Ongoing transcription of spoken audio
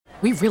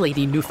We really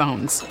need new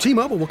phones.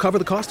 T-Mobile will cover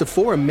the cost of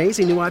 4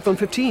 amazing new iPhone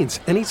 15s,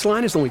 and each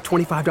line is only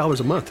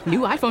 $25 a month. New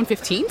iPhone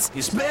 15s?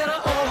 It's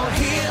better over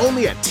here.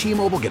 Only at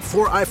T-Mobile, get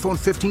 4 iPhone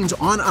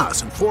 15s on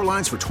us and 4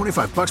 lines for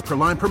 $25 per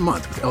line per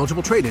month with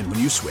eligible trade-in when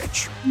you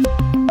switch.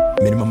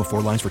 Minimum of 4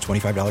 lines for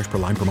 $25 per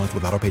line per month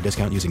with autopay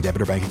discount using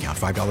debit or bank account.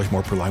 $5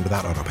 more per line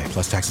without autopay,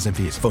 plus taxes and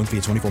fees. Phone fee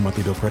at 24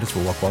 monthly bill credits for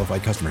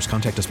well-qualified customers.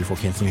 Contact us before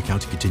canceling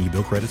account to continue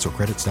bill credits or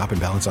credit stop and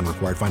balance on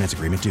required finance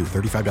agreement due.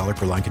 $35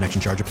 per line connection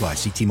charge applies.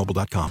 See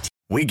T-Mobile.com.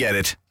 We get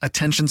it.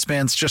 Attention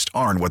spans just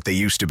aren't what they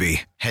used to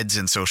be. Heads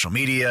in social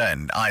media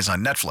and eyes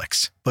on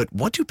Netflix. But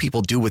what do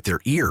people do with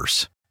their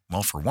ears?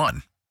 Well, for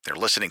one, they're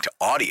listening to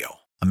audio.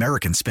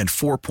 Americans spend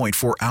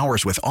 4.4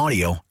 hours with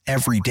audio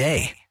every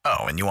day.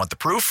 Oh, and you want the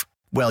proof?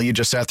 Well, you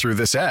just sat through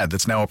this ad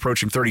that's now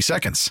approaching 30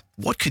 seconds.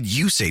 What could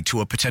you say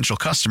to a potential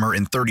customer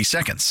in 30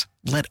 seconds?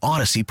 Let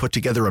Odyssey put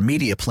together a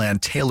media plan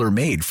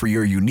tailor-made for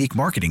your unique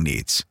marketing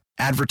needs.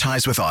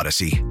 Advertise with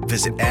Odyssey.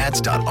 Visit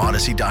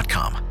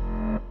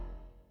ads.odyssey.com.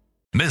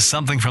 Miss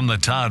something from the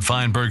Todd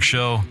Feinberg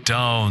Show?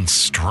 Don't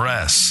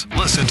stress.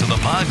 Listen to the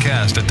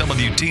podcast at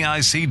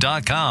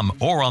WTIC.com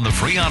or on the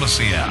free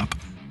Odyssey app.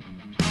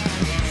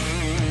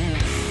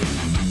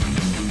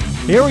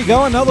 Here we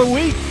go, another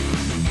week.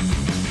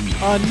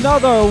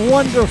 Another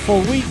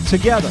wonderful week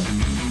together.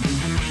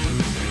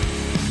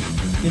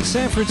 In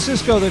San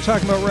Francisco, they're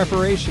talking about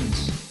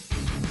reparations.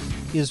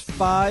 Is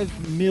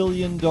 $5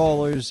 million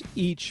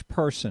each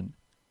person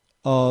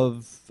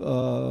of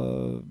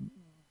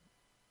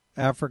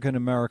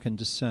African-American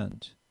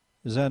descent.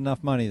 Is that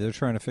enough money? They're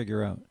trying to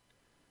figure out.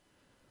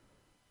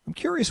 I'm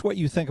curious what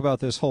you think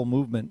about this whole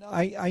movement.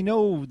 I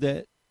know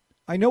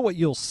what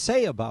you'll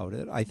say about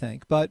it, I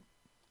think, but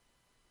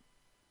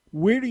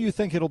where do you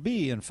think it'll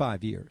be in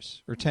 5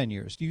 years or 10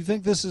 years? Do you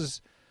think this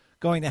is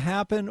going to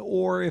happen,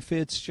 or if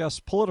it's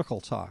just political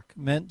talk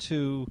meant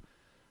to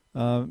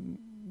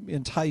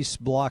entice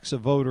blocks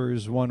of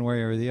voters one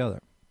way or the other?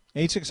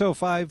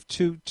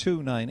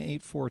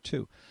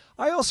 860-522-9842.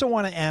 I also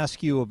want to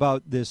ask you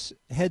about this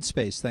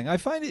headspace thing. I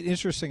find it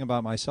interesting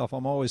about myself.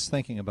 I'm always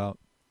thinking about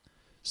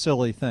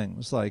silly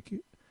things like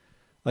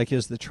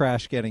is the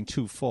trash getting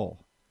too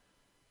full?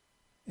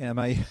 Am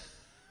I...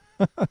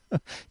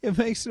 It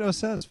makes no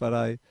sense, but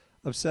I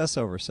obsess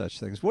over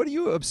such things. What do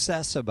you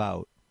obsess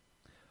about?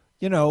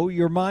 You know,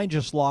 your mind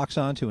just locks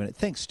onto and it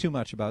thinks too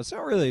much about it. It's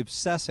not really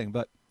obsessing,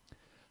 but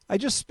I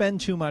just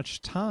spend too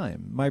much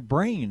time. My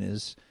brain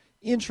is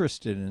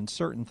interested in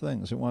certain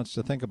things it wants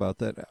to think about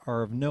that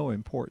are of no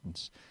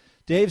importance.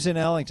 Dave's in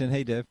Ellington.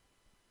 Hey, Dave.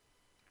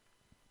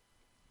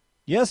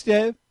 Yes,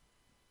 Dave.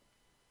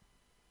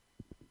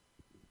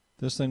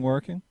 This thing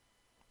working?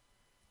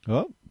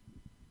 Oh.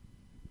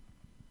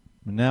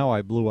 Now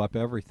I blew up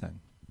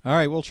everything. All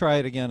right, we'll try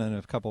it again in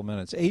a couple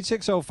minutes.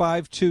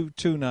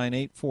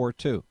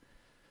 860-522-9842.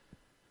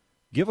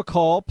 Give a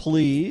call,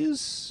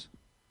 please,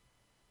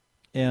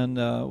 and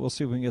we'll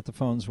see if we can get the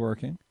phones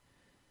working.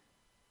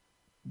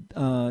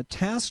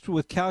 Tasked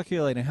with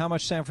calculating how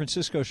much San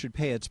Francisco should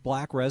pay its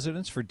black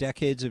residents for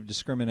decades of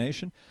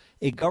discrimination,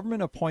 a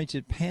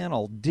government-appointed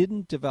panel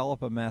didn't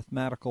develop a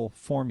mathematical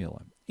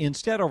formula.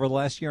 Instead, over the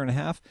last year and a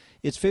half,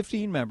 its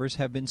 15 members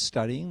have been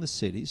studying the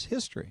city's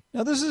history.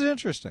 Now, this is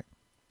interesting.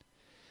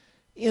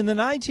 In the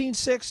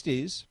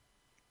 1960s,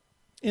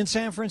 in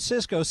San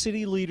Francisco,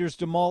 city leaders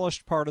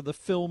demolished part of the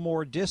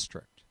Fillmore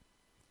District,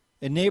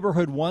 a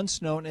neighborhood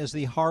once known as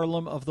the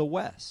Harlem of the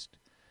West,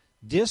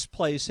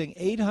 displacing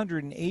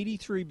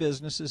 883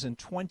 businesses and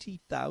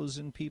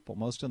 20,000 people,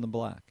 most of them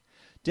black.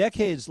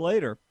 Decades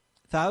later,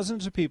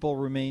 thousands of people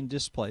remain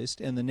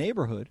displaced, and the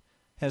neighborhood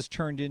has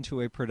turned into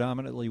a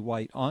predominantly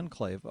white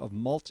enclave of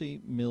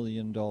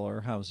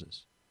multi-million-dollar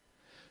houses.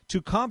 To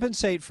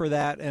compensate for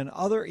that and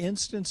other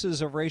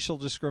instances of racial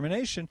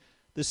discrimination,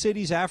 the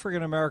city's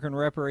African-American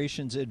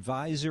Reparations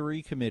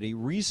Advisory Committee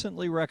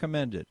recently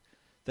recommended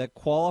that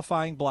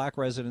qualifying black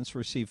residents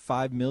receive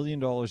 $5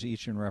 million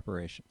each in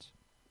reparations.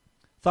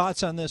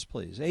 Thoughts on this,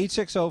 please?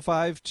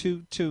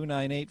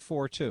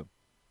 860-522-9842.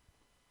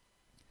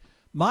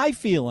 My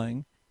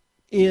feeling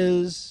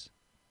is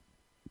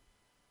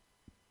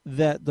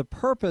that the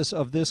purpose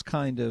of this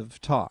kind of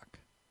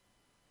talk,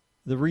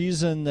 the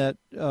reason that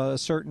a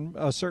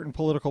certain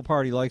political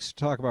party likes to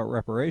talk about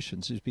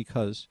reparations is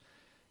because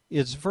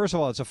it's, first of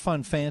all, it's a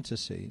fun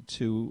fantasy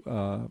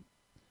to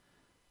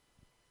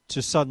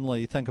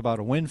suddenly think about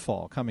a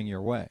windfall coming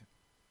your way.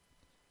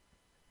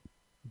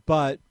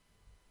 But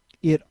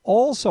it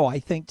also, I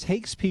think,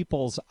 takes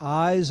people's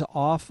eyes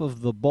off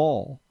of the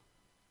ball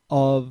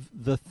of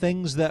the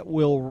things that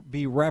will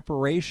be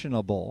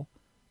reparationable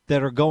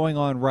that are going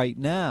on right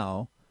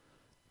now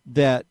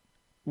that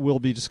will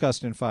be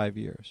discussed in 5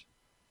 years.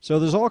 So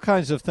there's all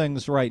kinds of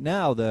things right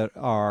now that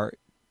are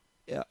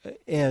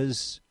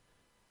as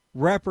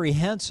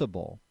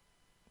reprehensible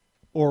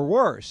or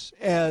worse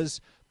as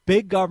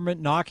big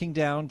government knocking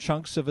down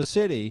chunks of a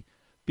city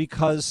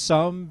because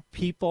some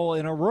people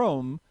in a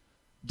room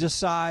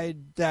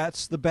decide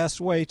that's the best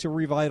way to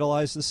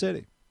revitalize the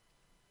city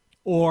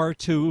or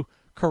to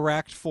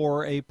correct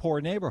for a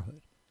poor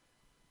neighborhood.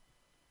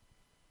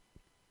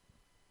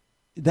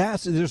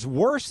 there's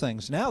worse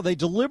things now. They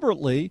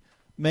deliberately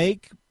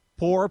make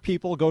poor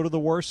people go to the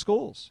worst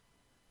schools,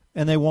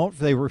 and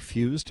they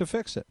refuse to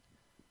fix it.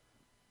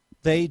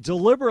 They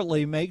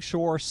deliberately make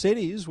sure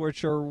cities,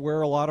 which are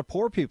where a lot of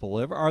poor people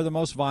live, are the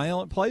most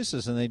violent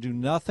places, and they do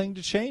nothing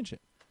to change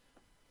it.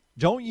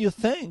 Don't you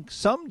think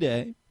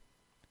someday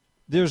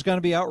there's going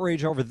to be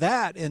outrage over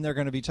that, and they're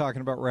going to be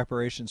talking about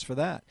reparations for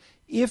that?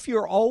 If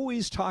you're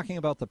always talking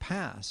about the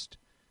past,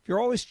 if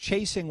you're always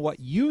chasing what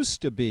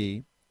used to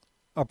be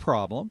a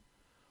problem,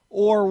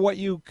 or what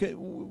you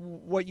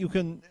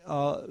can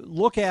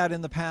look at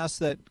in the past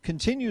that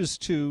continues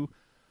to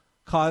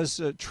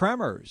cause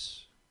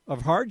tremors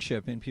of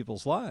hardship in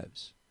people's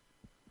lives,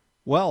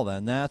 well,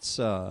 then that's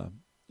that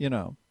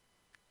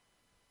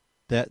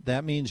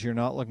means you're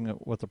not looking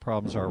at what the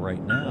problems are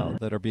right now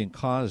that are being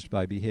caused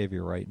by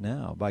behavior right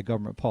now, by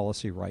government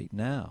policy right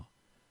now.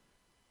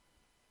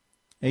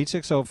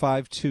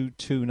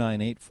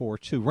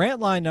 860-522-9842. Rant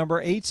line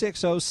number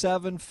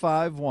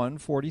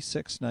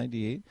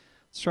 860-751-4698.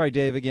 Let's try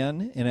Dave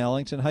again in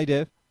Ellington. Hi,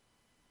 Dave.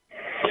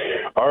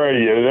 All right,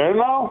 you there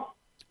now?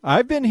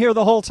 I've been here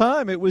the whole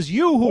time. It was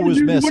you who was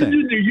missing. What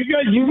did you do? You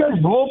guys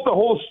blew up the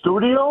whole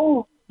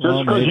studio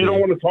just because you don't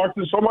want to talk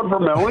to someone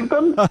from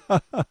Ellington?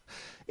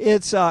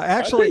 It's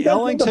actually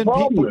Ellington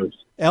people. Is.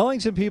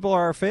 Ellington people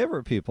are our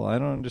favorite people. I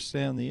don't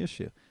understand the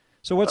issue.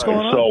 So what's going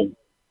on? So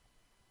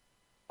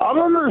I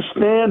don't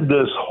understand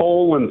this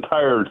whole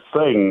entire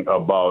thing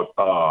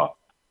about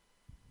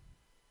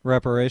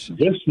reparations.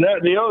 This, that,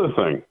 and the other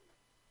thing.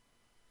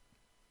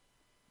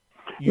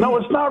 No,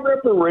 it's not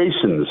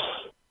reparations.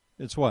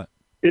 It's what?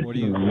 It's what do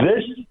you...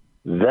 this,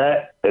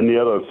 that, and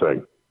the other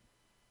thing.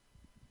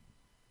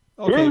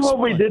 Okay, here's what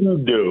we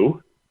didn't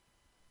do.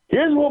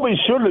 Here's what we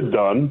should have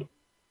done.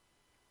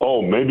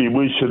 Oh, maybe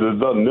we should have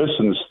done this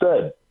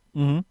instead.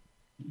 Mm-hmm.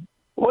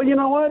 Well, you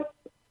know what?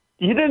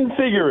 You didn't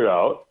figure it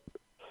out.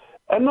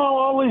 And now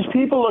all these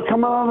people are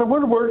coming out of the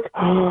woodwork.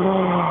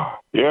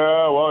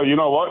 Yeah, well, you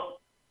know what?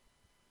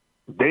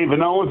 Dave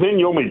and Ellington,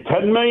 you owe me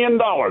 $10 million.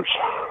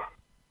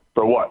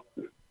 For what?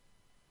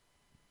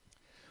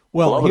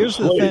 Well, here's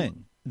the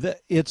thing.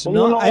 It's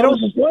well, not. No, I don't.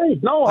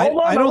 No,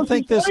 hold on. I don't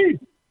think this,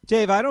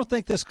 Dave. I don't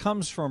think this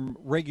comes from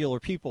regular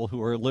people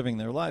who are living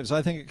their lives.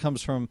 I think it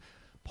comes from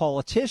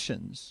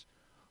politicians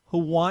who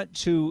want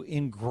to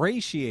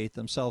ingratiate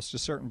themselves to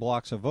certain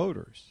blocks of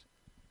voters.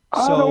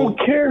 I don't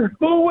care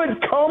who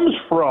it comes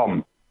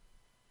from.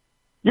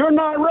 You're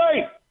not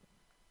right.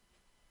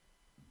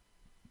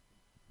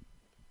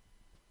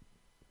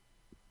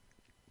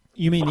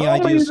 You mean the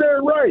idea? Tell me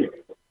they're right.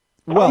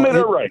 Well, tell me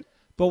they're right.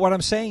 But what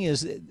I'm saying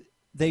is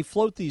they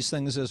float these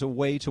things as a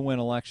way to win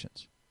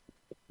elections.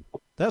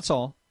 That's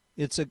all.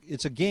 It's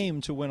a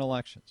game to win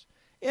elections.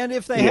 And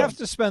if they have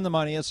to spend the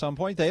money at some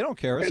point, they don't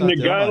care. It's and not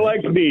the their guy money.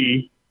 like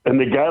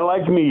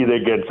me,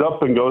 that gets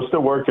up and goes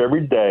to work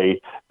every day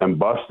and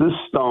busts his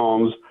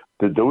stones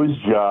to do his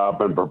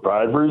job and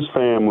provide for his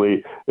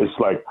family, it's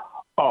like,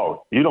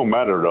 oh, you don't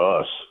matter to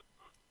us.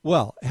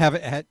 Well, have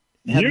they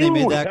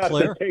made that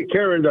clear? You have to take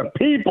care of the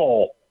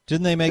people.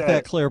 Didn't they make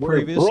that clear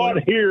previously?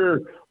 Brought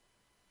here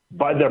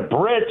by the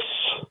Brits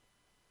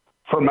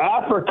from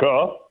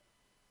Africa.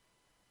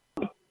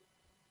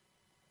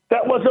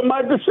 That wasn't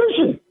my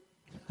decision.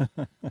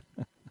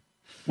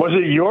 Was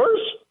it yours?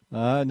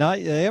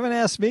 They haven't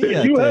asked me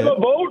yet. Did you have a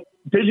vote?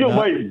 Did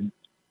you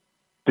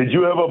Did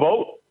you have a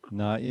vote?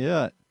 Not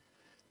yet.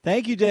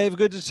 Thank you, Dave.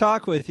 Good to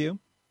talk with you.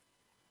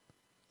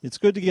 It's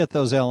good to get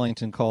those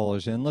Ellington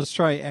callers in. Let's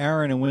try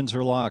Aaron in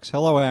Windsor Locks.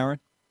 Hello, Aaron.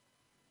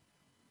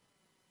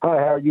 Hi,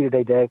 how are you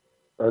today, Dave?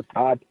 Or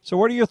Todd? So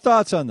what are your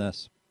thoughts on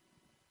this?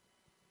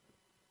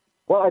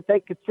 Well, I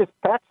think it's just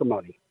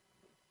patrimony.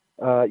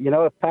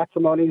 If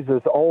patrimony is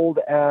as old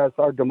as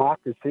our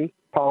democracy,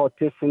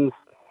 politicians,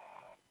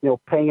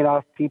 paying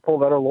off people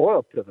that are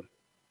loyal to them.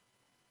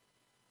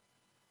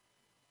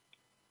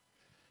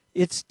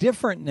 It's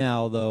different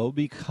now, though,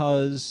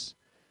 because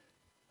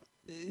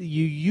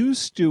you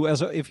used to,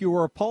 if you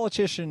were a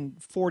politician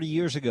 40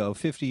 years ago,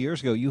 50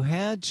 years ago, you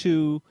had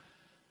to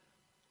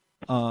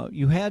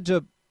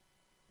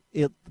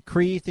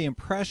create the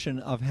impression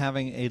of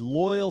having a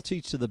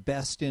loyalty to the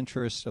best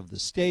interest of the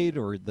state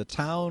or the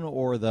town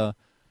or the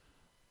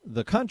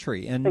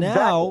country. And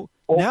now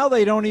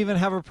they don't even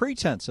have a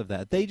pretense of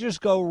that. They just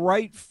go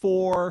right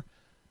for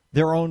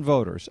their own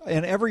voters.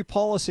 And every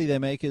policy they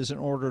make is in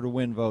order to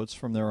win votes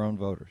from their own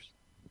voters.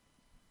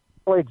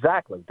 Well,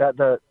 exactly.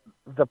 The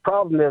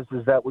problem is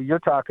that what you're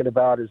talking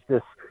about is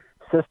this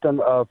system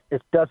of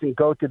it doesn't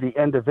go to the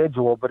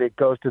individual, but it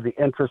goes to the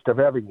interest of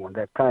everyone.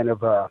 That kind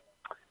of a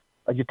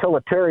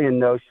utilitarian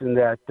notion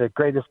that the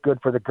greatest good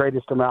for the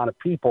greatest amount of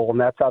people, and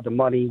that's how the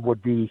money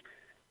would be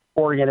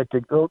oriented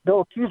to.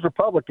 They'll accuse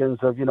Republicans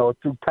of,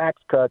 through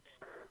tax cuts,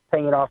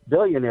 paying off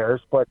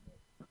billionaires, but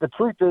the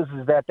truth is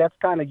that that's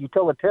kind of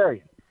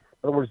utilitarian.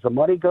 In other words, the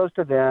money goes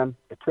to them,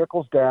 it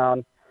trickles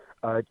down,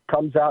 it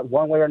comes out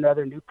one way or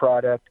another, new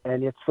product,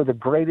 and it's for the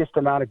greatest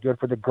amount of good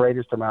for the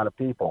greatest amount of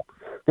people.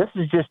 This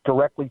is just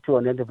directly to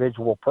an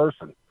individual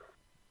person.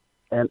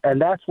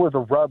 And that's where the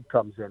rub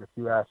comes in, if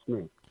you ask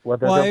me. Well,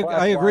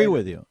 I agree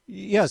with you.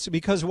 Yes,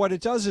 because what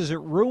it does is it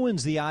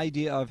ruins the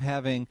idea of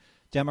having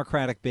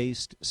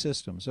democratic-based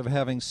systems, of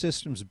having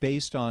systems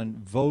based on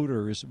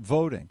voters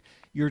voting.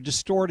 You're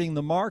distorting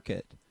the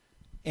market,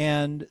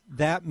 and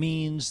that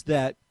means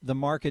that the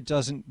market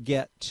doesn't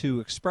get to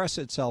express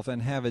itself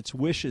and have its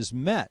wishes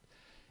met.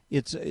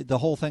 The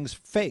whole thing's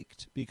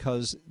faked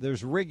because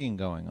there's rigging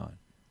going on.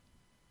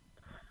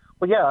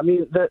 Well, yeah, I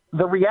mean,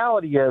 the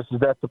reality is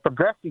that the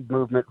progressive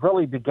movement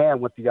really began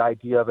with the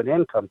idea of an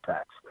income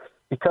tax,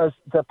 because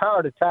the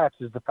power to tax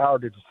is the power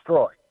to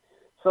destroy.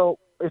 So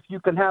if you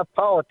can have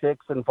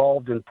politics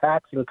involved in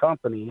taxing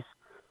companies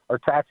or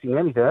taxing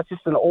anything, that's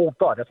just an old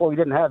thought. That's why we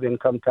didn't have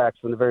income tax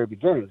from the very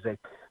beginnings.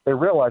 They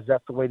realized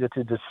that's the way to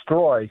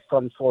destroy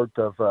some sort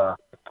of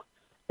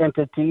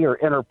entity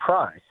or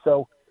enterprise.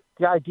 So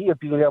the idea of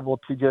being able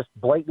to just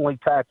blatantly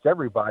tax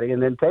everybody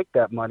and then take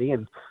that money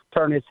and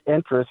turn its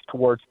interest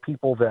towards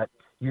people that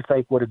you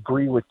think would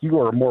agree with you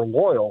or are more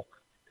loyal,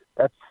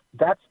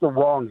 that's the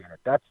wrong in it.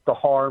 That's the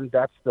harm.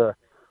 That's the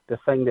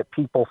thing that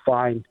people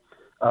find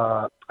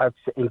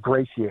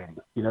ingratiating.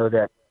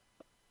 That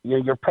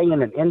you're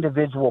paying an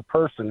individual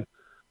person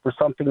for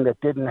something that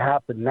didn't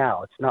happen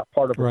now. It's not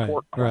part of a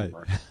court right.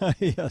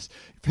 Yes,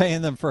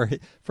 paying them for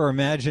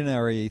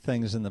imaginary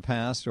things in the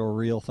past or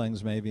real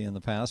things maybe in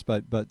the past,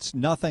 but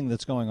nothing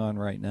that's going on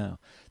right now.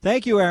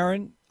 Thank you,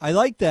 Aaron. I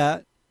like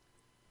that.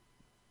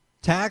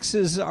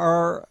 Taxes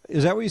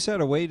is that what you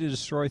said? A way to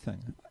destroy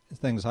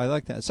things. I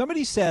like that.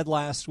 Somebody said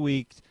last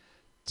week,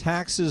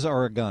 taxes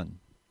are a gun.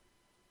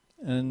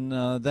 And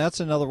that's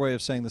another way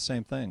of saying the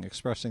same thing,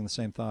 expressing the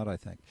same thought, I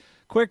think.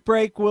 Quick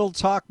break. We'll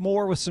talk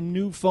more with some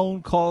new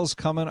phone calls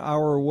coming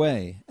our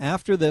way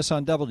after this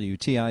on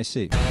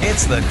WTIC.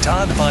 It's the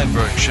Todd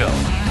Feinberg Show,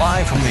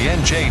 live from the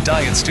NJ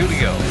Diet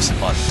Studios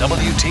on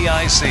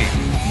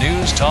WTIC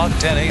News Talk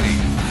 1080.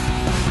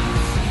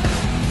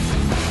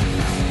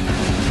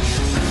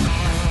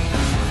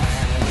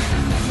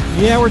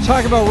 Yeah, we're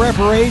talking about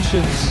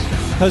reparations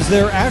because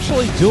they're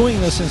actually doing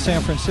this in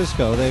San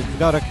Francisco. They've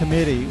got a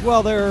committee.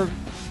 Well,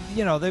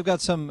 they've got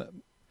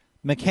some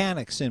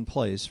mechanics in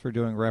place for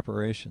doing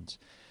reparations.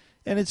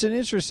 And it's an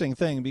interesting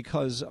thing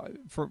because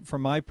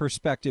from my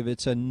perspective,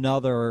 it's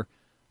another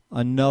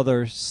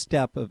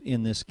step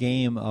in this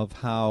game of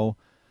how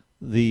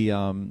the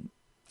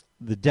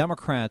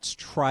Democrats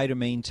try to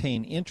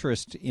maintain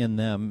interest in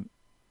them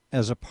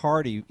as a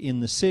party in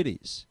the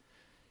cities,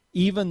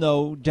 even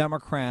though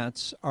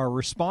Democrats are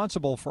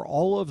responsible for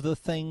all of the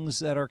things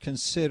that are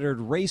considered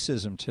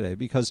racism today,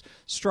 because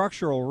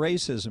structural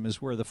racism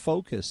is where the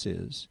focus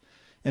is.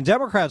 And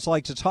Democrats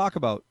like to talk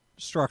about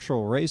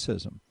structural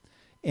racism,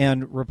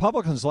 and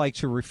Republicans like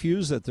to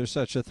refuse that there's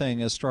such a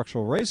thing as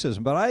structural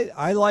racism. But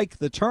I like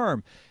the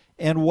term,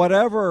 and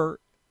whatever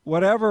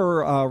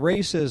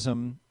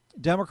racism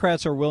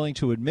Democrats are willing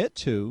to admit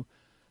to,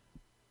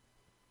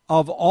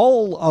 of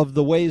all of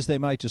the ways they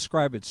might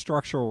describe it,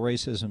 structural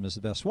racism is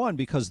the best one,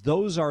 because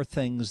those are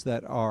things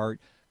that are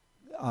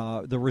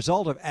the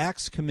result of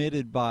acts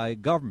committed by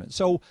government.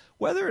 So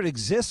whether it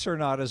exists or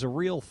not as a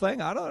real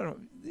thing, I don't know.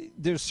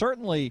 There's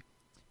certainly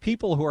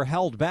people who are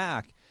held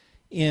back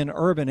in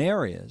urban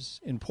areas,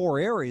 in poor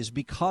areas,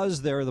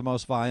 because they're the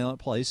most violent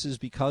places,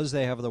 because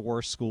they have the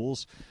worst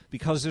schools,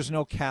 because there's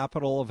no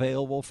capital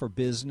available for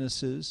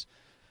businesses,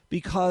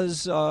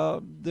 because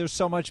there's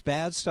so much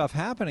bad stuff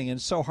happening and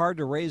it's so hard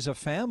to raise a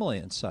family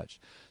and such.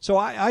 So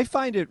I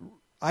find it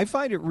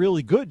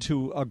really good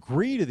to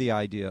agree to the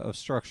idea of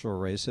structural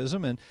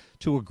racism and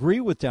to agree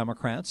with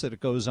Democrats that it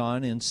goes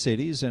on in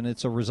cities and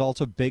it's a result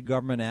of big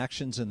government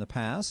actions in the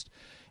past.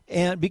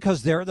 And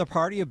because they're the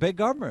party of big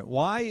government.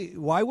 Why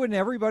wouldn't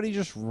everybody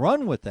just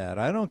run with that?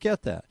 I don't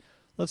get that.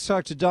 Let's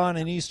talk to Don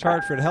in East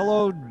Hartford.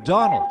 Hello,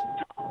 Donald.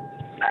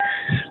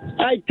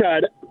 Hi,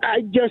 Todd.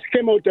 I just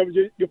came out of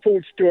the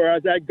food store.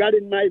 As I got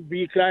in my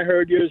vehicle, I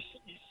heard you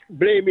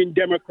blaming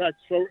Democrats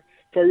for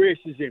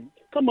racism.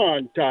 Come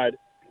on, Todd.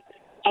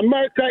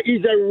 America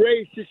is a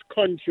racist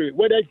country,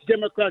 whether it's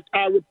Democrat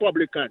or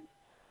Republican.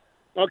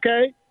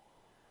 Okay?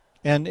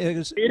 And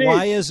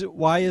why is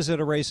it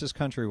a racist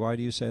country? Why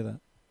do you say that?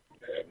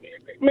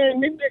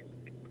 Man,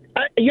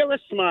 you're a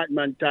smart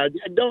man, Todd.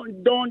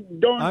 Don't.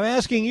 I'm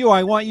asking you.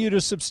 I want you to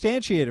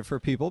substantiate it for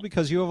people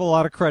because you have a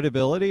lot of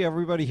credibility.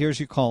 Everybody hears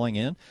you calling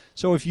in.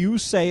 So if you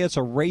say it's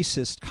a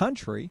racist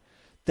country,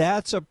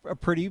 that's a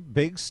pretty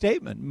big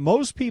statement.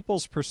 Most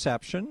people's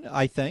perception,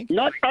 I think.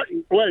 Let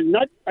me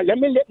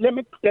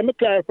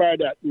clarify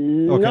that.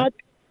 Okay. Not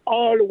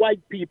all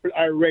white people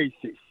are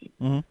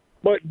racist,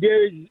 but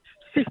there is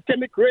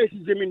systemic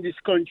racism in this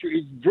country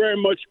is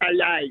very much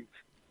alive.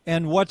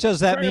 And what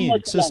does that mean,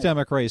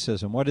 systemic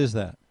racism? What is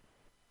that?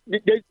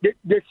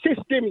 The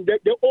system,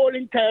 the whole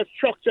entire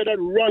structure that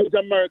runs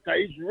America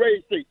is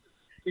racist.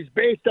 It's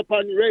based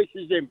upon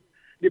racism.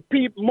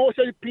 Most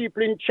of the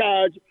people in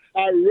charge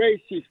are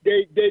racist.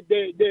 They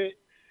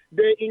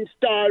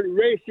install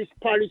racist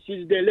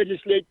policies. They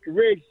legislate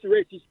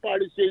racist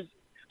policies.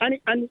 And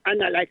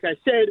like I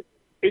said,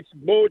 it's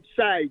both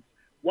sides.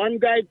 One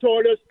guy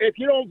told us, if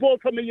you don't vote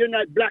for me, you're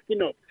not black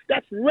enough.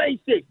 That's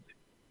racist.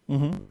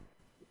 Mm-hmm.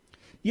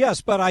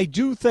 Yes, but I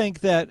do think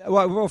that,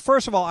 well,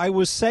 first of all, I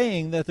was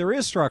saying that there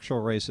is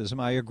structural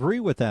racism. I agree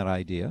with that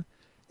idea.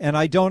 And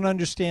I don't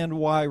understand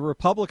why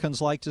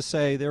Republicans like to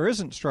say there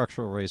isn't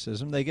structural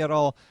racism. They get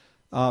all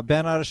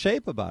bent out of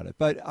shape about it.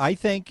 But I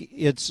think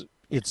it's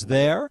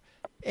there.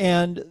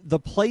 And the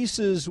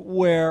places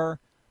where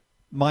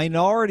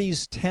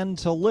minorities tend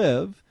to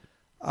live,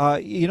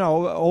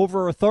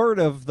 over a third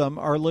of them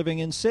are living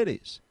in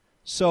cities.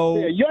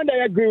 So you and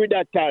I agree with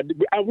that, Todd.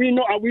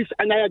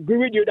 And I agree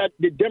with you that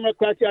the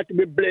Democrats have to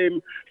be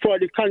blamed for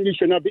the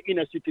condition of the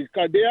inner cities,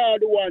 because they are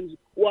the ones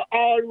who are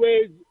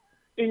always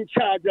in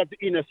charge of the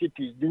inner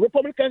cities. The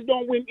Republicans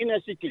don't win inner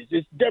cities;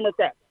 it's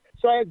Democrats.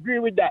 So I agree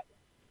with that.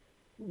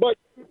 But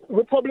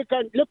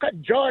Republicans, look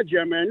at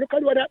Georgia, man. Look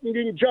at what happened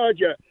in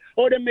Georgia.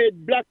 How they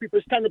made black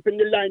people stand up in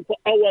the line for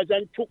hours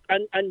and took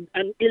and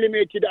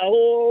eliminated a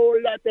whole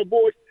lot of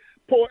votes.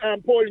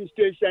 Polling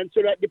stations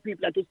so that the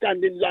people had to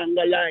stand in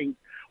longer lines.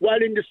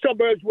 While in the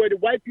suburbs where the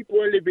white people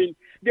were living,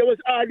 there was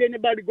hardly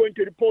anybody going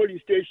to the polling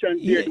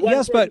stations.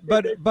 Yes,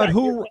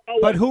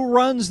 but who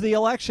runs the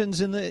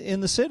elections in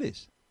the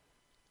cities?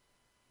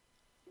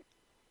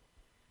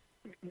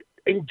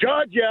 In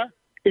Georgia,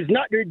 it's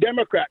not the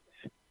Democrats.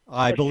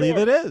 I believe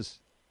it is.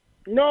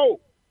 No,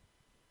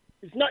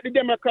 it's not the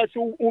Democrats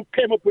who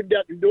came up with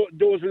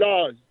those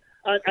laws.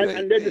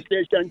 And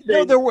legislation.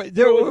 No,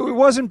 it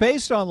wasn't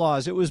based on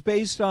laws. It was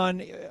based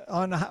on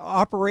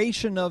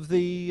operation of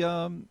the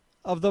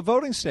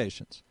voting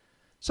stations.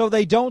 So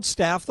they don't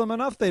staff them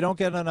enough. They don't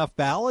get enough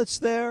ballots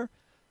there.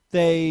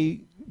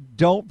 They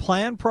don't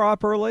plan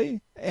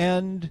properly,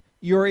 and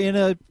you're in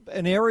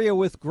an area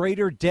with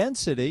greater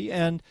density,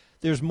 and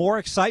there's more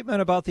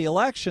excitement about the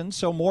election,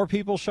 so more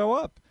people show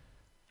up.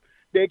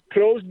 They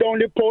closed down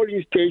the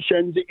polling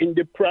stations in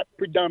the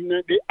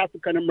predominantly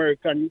African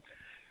American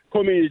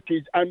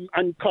communities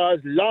and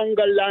caused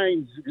longer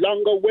lines,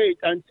 longer wait,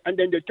 and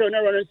then they turn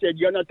around and said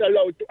you're not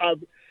allowed to have,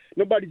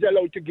 nobody's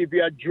allowed to give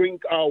you a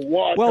drink or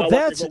water. Well,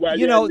 that's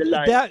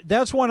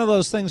one of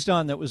those things,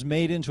 Don, that was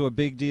made into a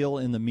big deal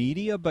in the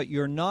media, but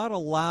you're not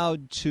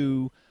allowed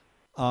to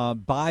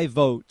buy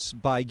votes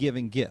by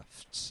giving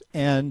gifts.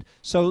 And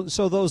so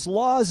those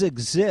laws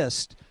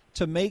exist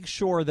to make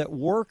sure that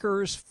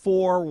workers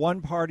for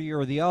one party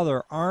or the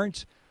other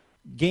aren't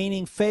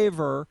gaining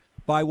favor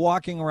by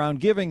walking around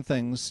giving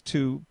things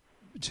to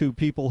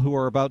people who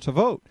are about to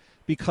vote,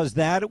 because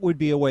that would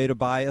be a way to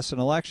bias an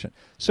election.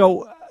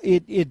 So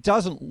it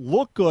doesn't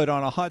look good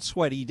on a hot,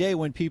 sweaty day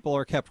when people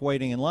are kept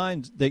waiting in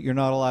line that you're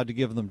not allowed to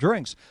give them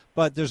drinks.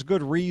 But there's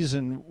good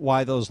reason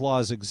why those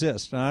laws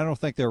exist. And I don't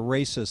think they're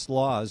racist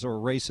laws or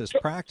racist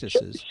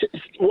practices.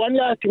 One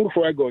last thing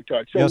before I go,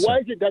 Todd. So yes, why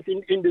is it that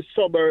in the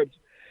suburbs,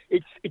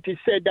 it is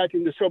said that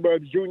in the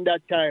suburbs during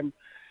that time,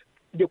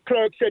 the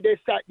clerk said they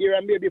sat there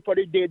and maybe for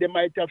the day they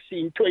might have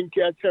seen 20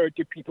 or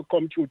 30 people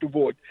come through to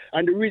vote.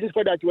 And the reason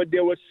for that was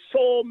there were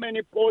so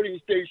many polling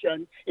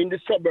stations in the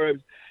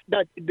suburbs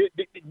that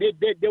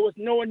there was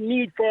no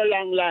need for a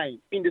long line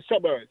in the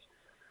suburbs.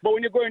 But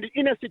when you go in the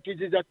inner cities,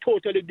 it's a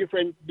totally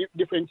different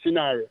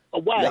scenario.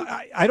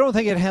 Why? I don't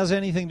think it has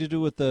anything to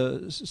do with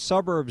the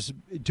suburbs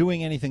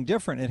doing anything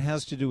different. It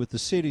has to do with the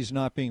cities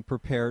not being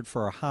prepared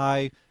for a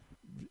high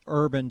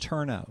urban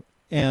turnout.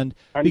 And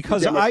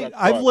because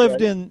I've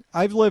lived in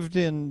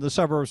the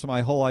suburbs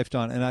my whole life,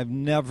 Don, and I've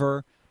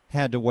never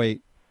had to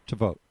wait to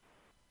vote.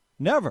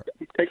 Never.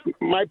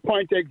 My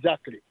point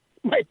exactly.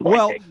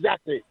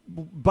 Exactly.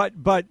 But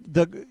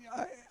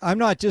I'm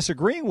not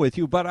disagreeing with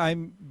you, but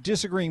I'm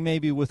disagreeing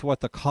maybe with what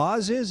the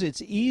cause is.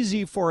 It's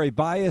easy for a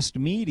biased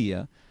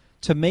media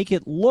to make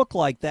it look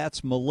like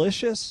that's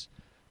malicious,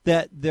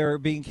 that they're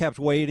being kept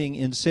waiting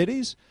in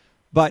cities.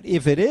 But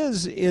if it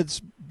is, it's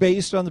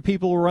based on the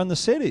people who run the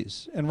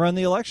cities and run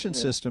the election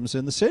systems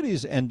in the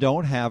cities and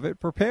don't have it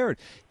prepared.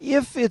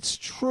 If it's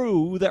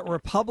true that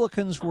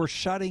Republicans were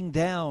shutting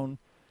down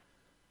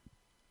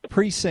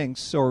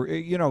precincts or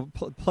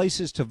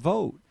places to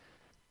vote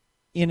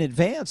in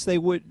advance,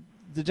 the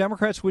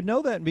Democrats would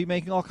know that and be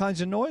making all kinds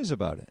of noise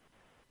about it.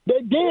 They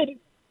did.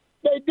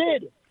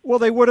 Well,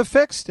 they would have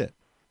fixed it.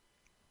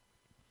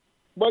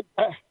 But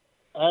I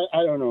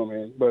don't know,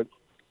 man. But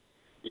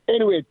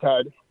anyway,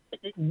 Todd,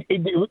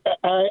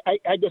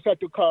 I just had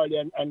to call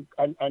you and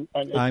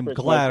I'm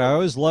glad. I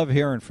always love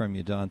hearing from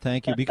you, Don.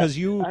 Thank you, because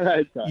you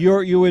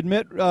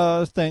admit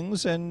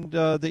things and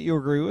that you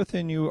agree with,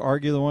 and you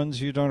argue the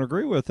ones you don't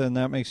agree with, and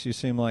that makes you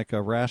seem like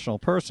a rational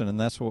person, and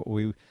that's what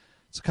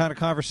it's the kind of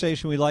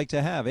conversation we like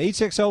to have.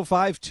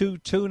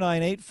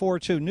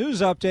 860-522-9842. News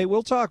update.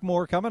 We'll talk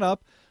more coming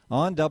up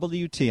on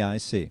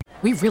WTIC.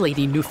 We really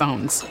need new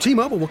phones.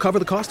 T-Mobile will cover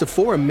the cost of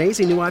 4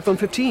 amazing new iPhone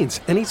 15s,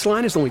 and each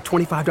line is only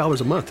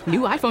 $25 a month.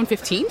 New iPhone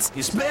 15s?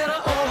 It's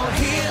better over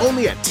here.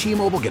 Only at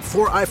T-Mobile, get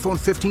 4 iPhone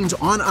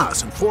 15s on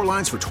us and 4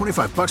 lines for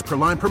 $25 per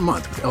line per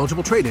month with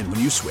eligible trade-in when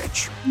you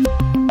switch.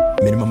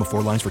 Minimum of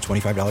 4 lines for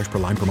 $25 per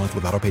line per month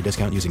with autopay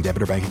discount using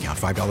debit or bank account.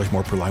 $5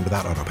 more per line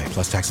without autopay,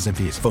 plus taxes and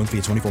fees. Phone fee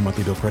at 24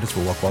 monthly bill credits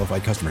for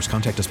well-qualified customers.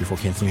 Contact us before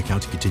canceling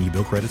account to continue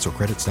bill credits or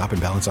credit stop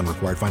and balance on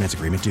required finance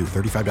agreement due.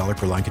 $35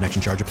 per line connection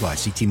charge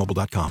applies. See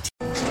T-Mobile.com.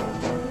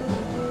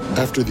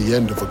 After the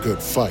end of a good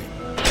fight,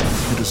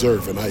 you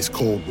deserve an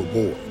ice-cold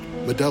reward.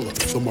 Modelo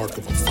is the mark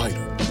of a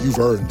fighter. You've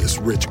earned this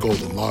rich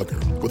golden lager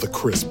with a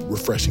crisp,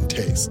 refreshing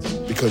taste.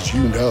 Because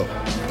you know,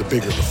 the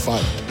bigger the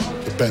fight,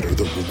 the better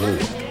the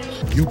reward.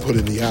 You put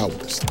in the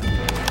hours,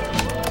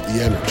 the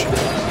energy,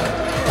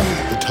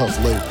 the tough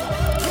labor.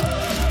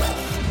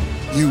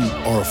 You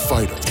are a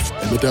fighter,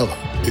 and Modelo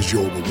is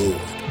your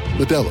reward.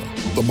 Modelo,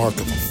 the mark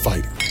of a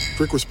fighter.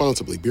 Drink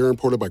responsibly. Beer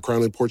imported by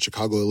Crown Imports,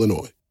 Chicago,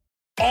 Illinois.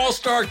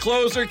 All-star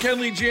closer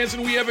Kenley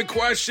Jansen, we have a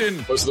question.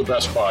 What's the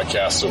best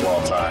podcast of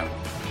all time?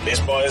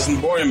 Baseball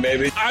isn't boring,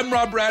 baby. I'm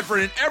Rob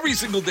Bradford, and every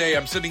single day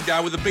I'm sitting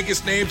down with the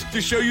biggest names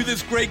to show you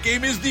this great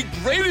game is the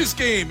greatest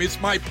game.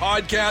 It's my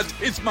podcast.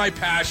 It's my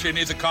passion.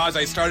 It's a cause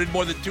I started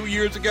more than 2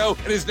 years ago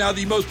and is now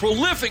the most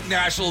prolific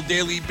national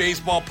daily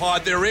baseball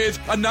pod there is.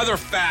 Another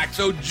fact.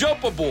 So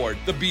jump aboard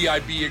the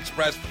BIB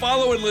Express.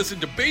 Follow and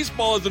listen to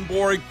Baseball Isn't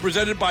Boring,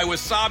 presented by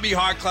Wasabi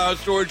Hot Cloud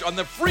Storage on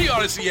the free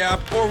Odyssey app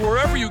or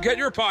wherever you get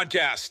your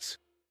podcasts.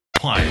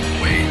 Why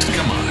wait?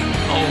 Come on.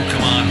 Oh,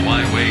 come on.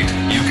 Why wait?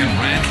 You can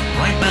rant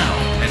right now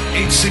at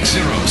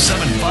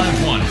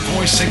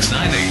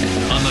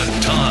 860-751-4698 on the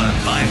Todd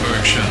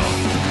Feinberg Show.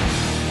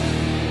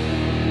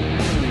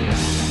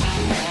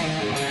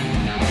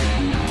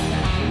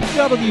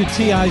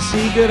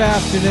 WTIC, good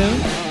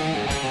afternoon.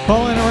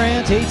 Call in a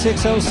rant,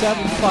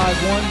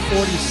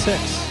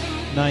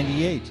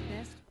 860-751-4698.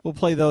 We'll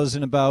play those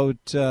in about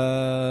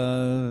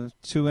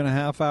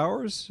 2.5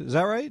 hours. Is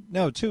that right?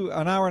 No,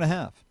 an hour and a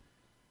half.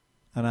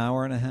 An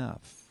hour and a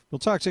half. We'll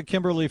talk to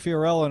Kimberly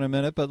Fiorello in a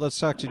minute, but let's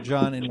talk to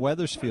John in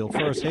Wethersfield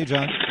first. Hey,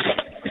 John.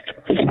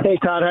 Hey,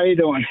 Todd. How you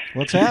doing?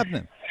 What's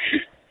happening?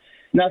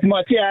 Not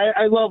much. Yeah,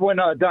 I love when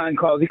Don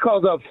calls. He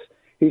calls up.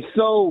 He's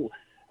so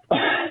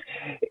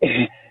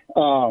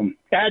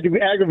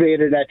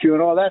aggravated at you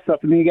and all that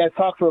stuff, and then you guys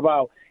talk for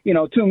about 2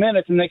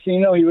 minutes, and next thing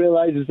you know, he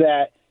realizes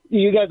that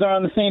you guys are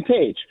on the same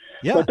page.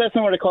 Yeah. But that's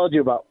not what I called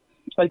you about.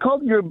 I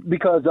called you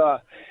because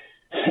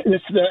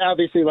this is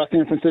obviously about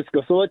San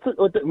Francisco. So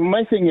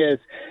my thing is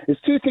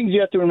two things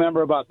you have to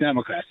remember about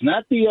Democrats.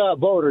 Not the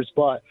voters,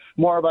 but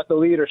more about the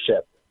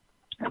leadership.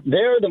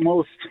 They're the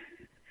most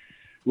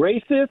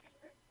racist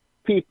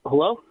people.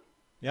 Hello?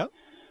 Yep.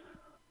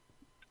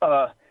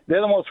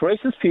 They're the most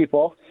racist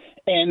people,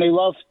 and they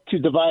love to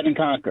divide and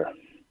conquer.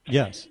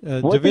 Yes.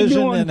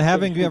 Division and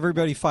having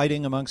everybody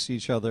fighting amongst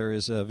each other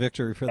is a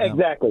victory for them.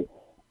 Exactly.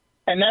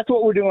 And that's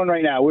what we're doing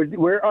right now.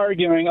 We're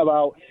arguing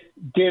about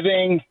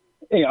giving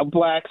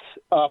blacks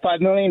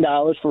 $5 million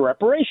for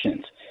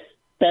reparations.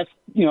 That's,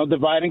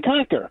 divide and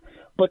conquer.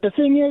 But the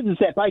thing is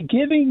that by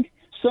giving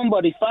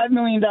somebody $5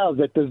 million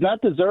that does not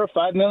deserve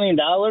 $5 million,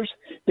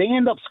 they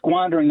end up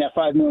squandering that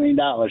 $5 million.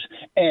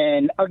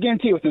 And I'll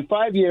guarantee you, within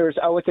 5 years,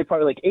 I would say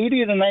probably like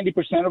 80 to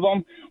 90% of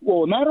them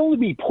will not only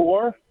be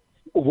poor,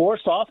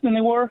 worse off than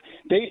they were,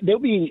 they'll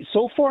be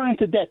so far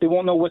into debt they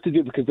won't know what to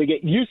do because they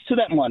get used to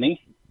that money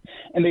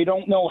and they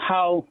don't know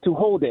how to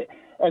hold it.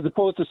 As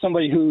opposed to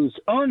somebody who's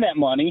earned that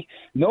money,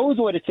 knows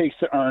what it takes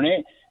to earn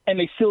it, and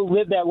they still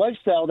live that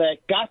lifestyle that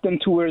got them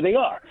to where they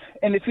are.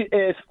 And if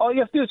all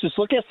you have to do is just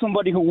look at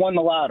somebody who won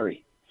the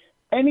lottery.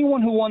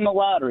 Anyone who won the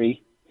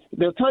lottery,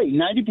 they'll tell you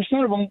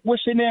 90% of them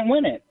wish they didn't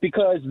win it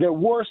because they're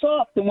worse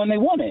off than when they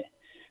won it.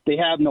 They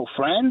have no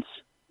friends.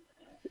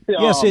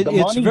 Yes,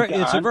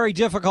 it's a very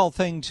difficult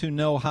thing to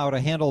know how to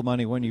handle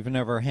money when you've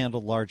never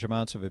handled large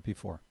amounts of it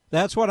before.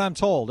 That's what I'm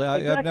told.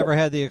 Exactly. I've never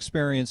had the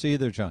experience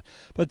either, John.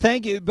 But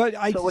thank you. But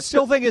I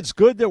still think it's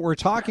good that we're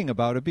talking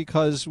about it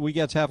because we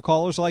get to have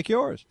callers like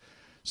yours.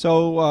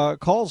 So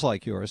calls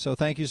like yours. So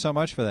thank you so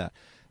much for that.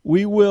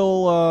 We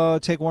will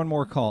take one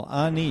more call.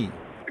 Ani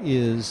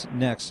is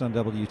next on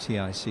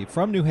WTIC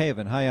from New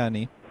Haven. Hi,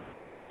 Ani.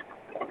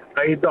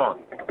 How you doing?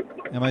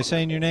 Am I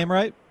saying your name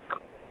right?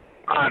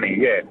 Ani,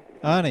 yeah.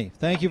 Ani,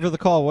 thank you for the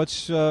call. What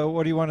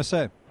do you want to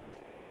say?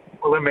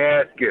 Well, let me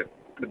ask you.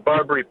 The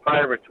Barbary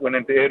pirates went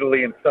into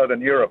Italy and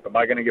Southern Europe. Am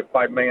I going to get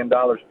 $5 million,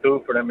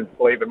 too, for them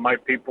enslaving my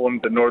people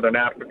into Northern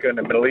Africa and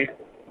the Middle East?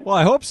 Well,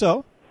 I hope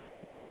so.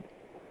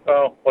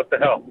 Oh, what the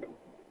hell?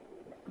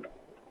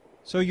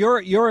 So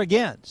you're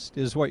against,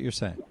 is what you're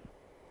saying?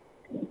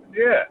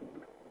 Yeah.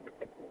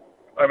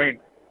 I mean,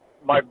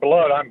 my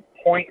blood, I'm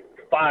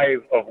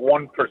 0.5 of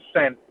 1%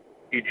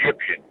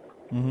 Egyptian.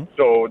 Mm-hmm.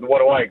 So what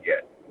do I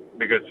get?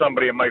 Because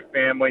somebody in my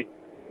family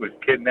was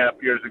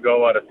kidnapped years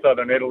ago out of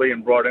southern Italy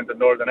and brought into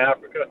northern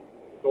Africa.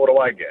 So what do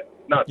I get?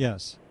 Nothing.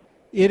 Yes.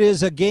 It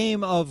is a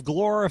game of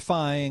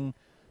glorifying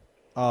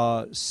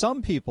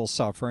some people's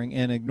suffering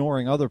and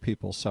ignoring other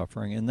people's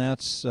suffering, and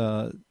that's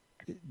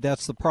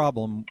the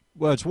problem.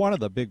 Well, it's one of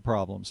the big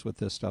problems with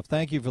this stuff.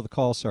 Thank you for the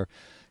call, sir.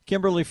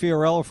 Kimberly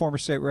Fiorello, former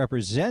state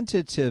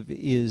representative,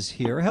 is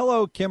here.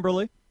 Hello,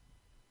 Kimberly.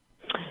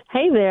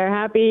 Hey there.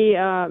 Happy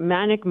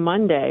Manic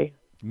Monday.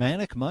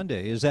 Manic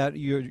Monday. Is that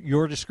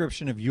your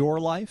description of your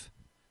life?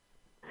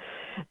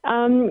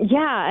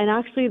 Yeah, and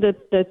actually the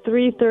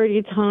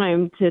 3:30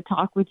 time to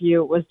talk with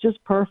you was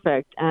just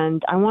perfect.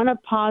 And I want to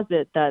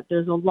posit that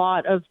there's a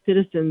lot of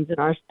citizens in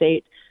our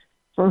state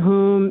for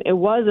whom it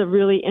was a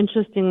really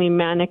interestingly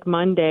manic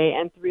Monday,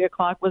 and 3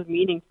 o'clock was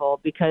meaningful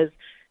because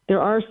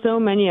there are so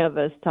many of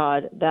us,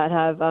 Todd, that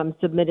have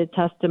submitted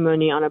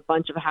testimony on a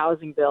bunch of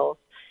housing bills.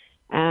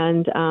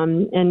 And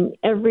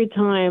every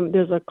time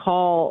there's a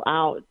call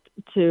out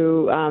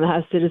to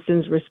have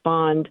citizens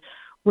respond,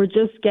 we're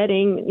just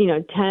getting,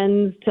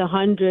 tens to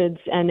hundreds.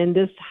 And in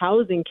this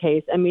housing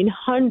case, I mean,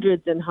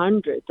 hundreds and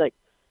hundreds, like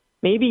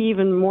maybe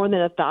even more than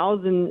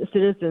 1,000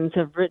 citizens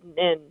have written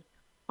in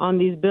on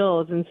these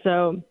bills. And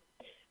so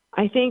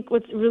I think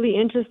what's really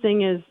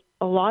interesting is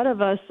a lot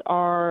of us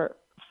are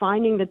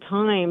finding the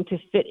time to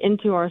fit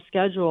into our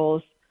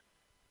schedules,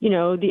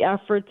 the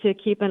effort to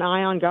keep an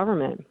eye on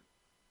government.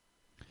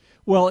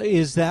 Well,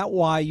 is that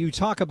why you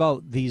talk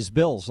about these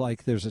bills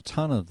like there's a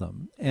ton of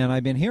them? And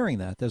I've been hearing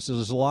that. There's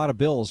a lot of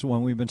bills.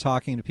 When we've been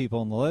talking to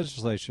people in the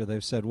legislature,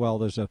 they've said, well,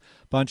 there's a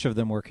bunch of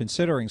them we're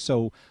considering.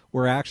 So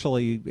we're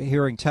actually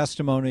hearing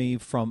testimony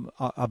from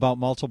about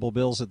multiple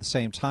bills at the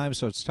same time,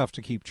 so it's tough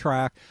to keep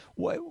track.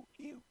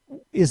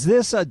 Is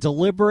this a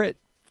deliberate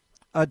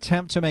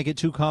attempt to make it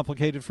too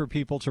complicated for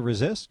people to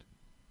resist?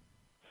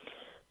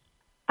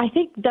 I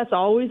think that's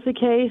always the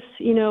case.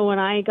 When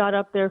I got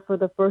up there for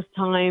the first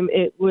time,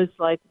 it was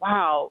like,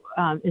 wow,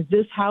 is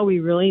this how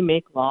we really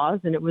make laws?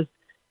 And it was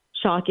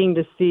shocking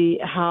to see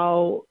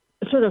how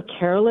sort of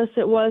careless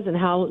it was and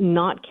how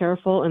not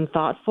careful and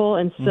thoughtful.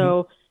 And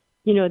so,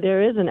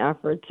 there is an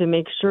effort to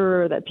make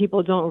sure that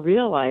people don't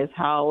realize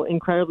how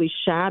incredibly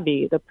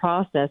shabby the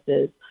process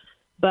is.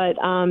 But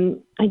I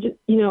just,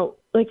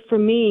 like for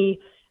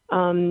me,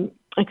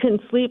 I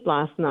couldn't sleep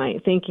last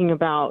night thinking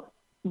about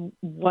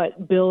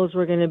what bills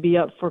were going to be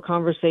up for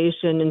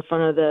conversation in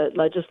front of the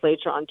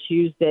legislature on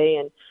Tuesday.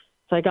 And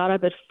so I got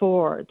up at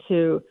 4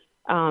 to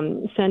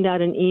send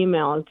out an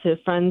email to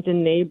friends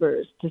and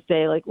neighbors to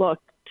say, like, look,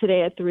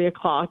 today at 3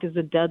 o'clock is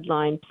the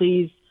deadline.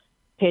 Please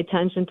pay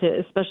attention to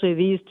especially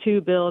these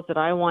 2 bills that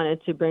I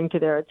wanted to bring to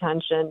their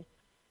attention.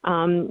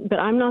 But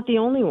I'm not the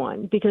only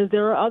one, because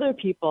there are other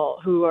people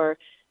who are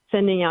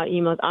sending out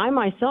emails. I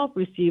myself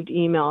received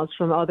emails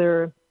from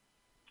other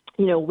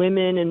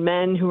women and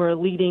men who are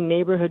leading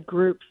neighborhood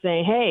groups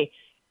saying, hey,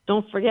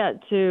 don't forget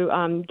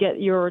to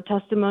get your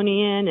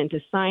testimony in and to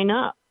sign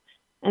up.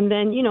 And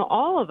then,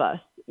 all of us,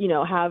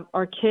 have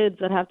our kids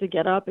that have to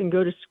get up and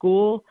go to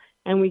school,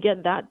 and we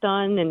get that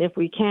done. And if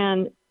we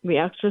can, we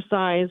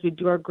exercise, we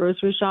do our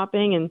grocery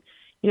shopping.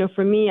 And,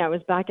 for me, I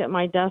was back at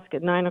my desk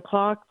at 9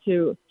 o'clock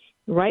to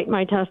write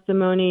my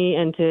testimony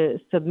and to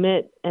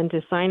submit and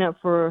to sign up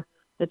for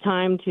the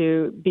time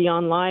to be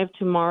on live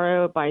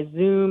tomorrow by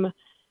Zoom.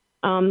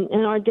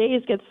 And our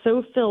days get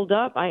so filled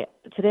up.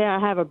 Today I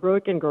have a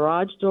broken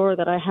garage door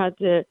that I had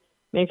to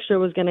make sure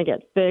was going to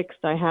get fixed.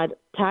 I had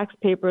tax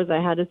papers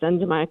I had to send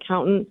to my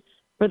accountant.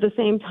 But at the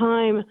same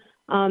time,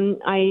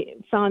 I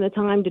found the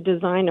time to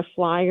design a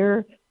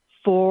flyer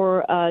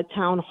for a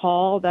town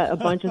hall that a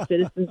bunch of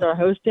citizens are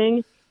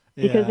hosting.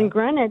 Because in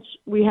Greenwich,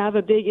 we have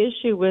a big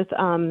issue with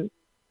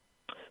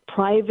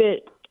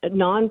private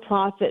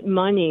nonprofit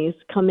monies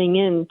coming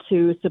in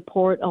to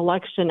support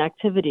election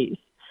activities.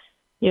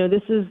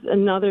 This is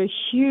another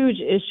huge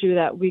issue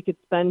that we could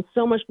spend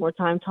so much more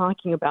time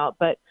talking about.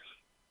 But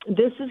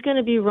this is going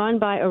to be run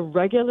by a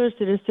regular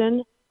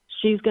citizen.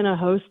 She's going to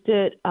host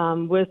it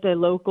with a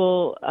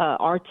local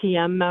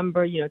RTM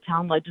member,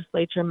 town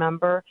legislature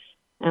member.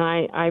 And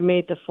I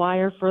made the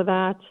flyer for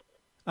that.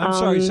 I'm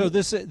sorry. So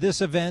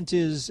this event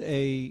is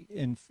a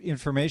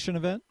information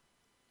event?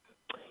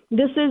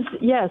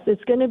 Yes,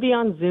 it's going to be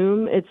on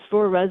Zoom. It's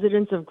for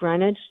residents of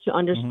Greenwich to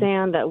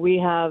understand that we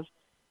have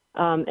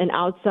an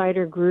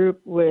outsider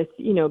group with,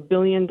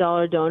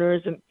 billion-dollar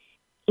donors. And,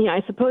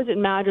 I suppose it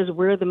matters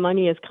where the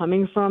money is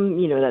coming from,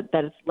 that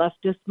it's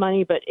leftist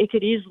money, but it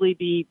could easily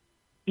be,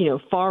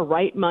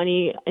 far-right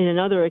money in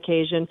another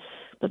occasion.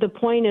 But the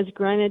point is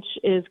Greenwich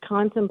is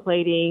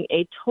contemplating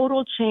a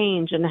total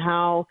change in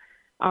how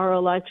our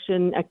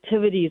election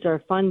activities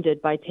are funded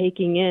by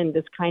taking in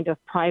this kind of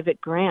private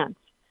grants.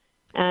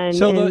 And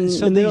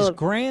so these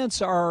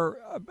grants are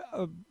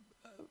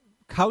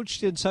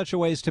couched in such a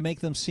way as to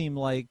make them seem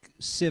like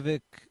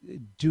civic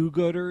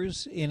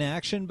do-gooders in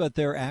action, but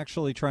they're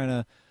actually trying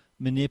to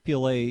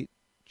manipulate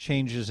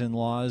changes in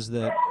laws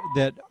that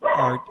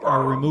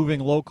are removing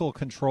local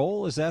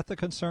control. Is that the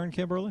concern,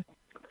 Kimberly?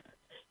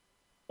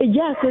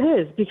 Yes, it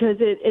is, because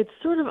it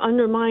sort of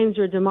undermines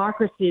your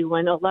democracy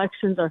when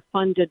elections are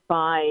funded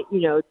by,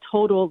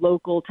 total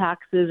local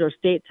taxes or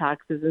state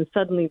taxes, and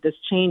suddenly this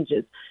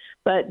changes.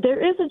 But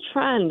there is a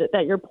trend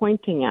that you're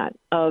pointing at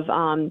of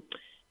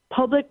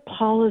public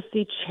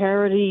policy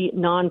charity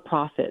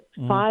nonprofits,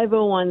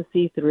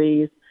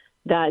 501c3s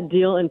that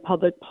deal in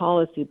public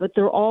policy, but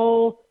they're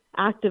all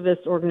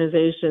activist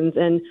organizations.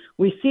 And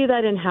we see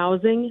that in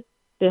housing.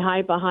 They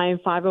hide behind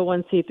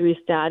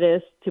 501c3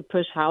 status to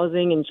push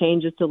housing and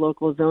changes to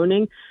local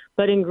zoning.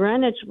 But in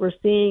Greenwich, we're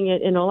seeing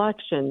it in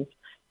elections.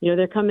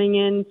 They're coming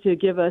in to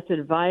give us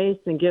advice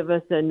and give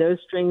us a no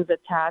strings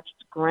attached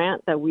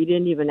grant that we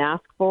didn't even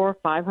ask for,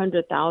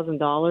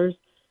 $500,000.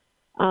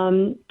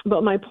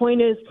 But my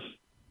point is,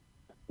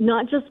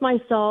 not just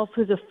myself,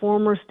 who's a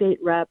former state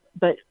rep,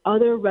 but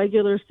other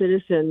regular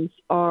citizens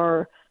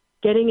are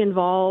getting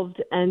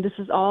involved, and this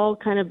is all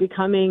kind of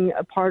becoming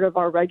a part of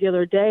our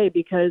regular day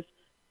because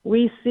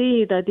we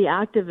see that the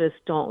activists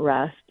don't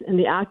rest and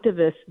the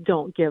activists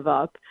don't give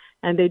up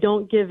and they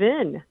don't give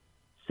in.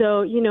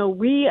 So,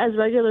 we as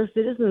regular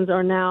citizens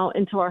are now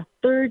into our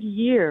third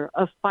year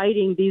of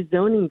fighting these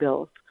zoning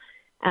bills.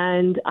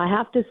 And I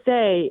have to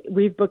say,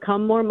 we've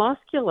become more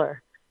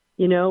muscular.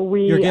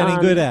 You're getting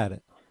good at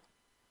it.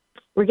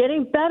 We're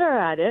getting better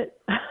at it.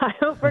 I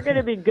hope we're going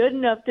to be good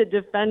enough to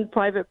defend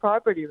private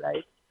property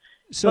rights.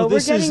 So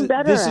this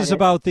is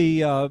about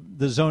the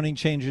zoning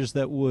changes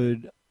that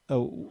would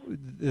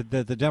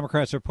that the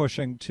Democrats are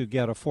pushing to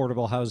get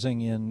affordable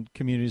housing in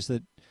communities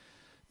that,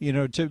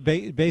 to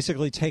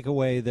basically take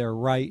away their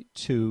right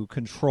to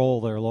control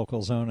their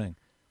local zoning.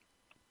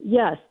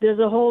 Yes, there's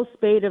a whole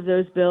spate of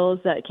those bills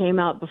that came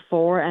out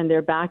before, and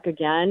they're back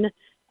again,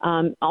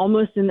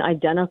 almost in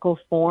identical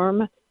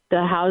form.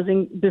 The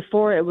housing,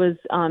 before it was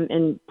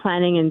in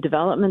planning and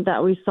development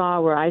that we saw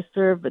where I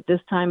serve, but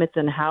this time it's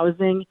in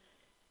housing.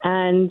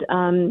 And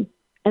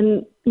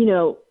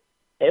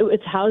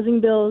it's housing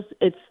bills,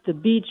 it's the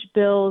beach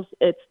bills,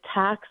 it's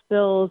tax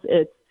bills,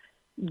 it's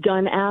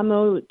gun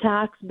ammo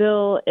tax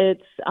bill,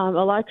 it's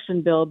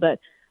election bill. But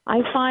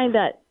I find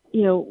that,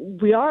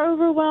 we are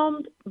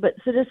overwhelmed, but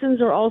citizens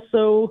are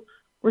also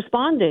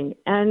responding,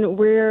 and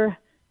we're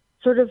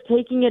sort of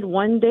taking it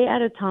one day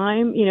at a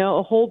time.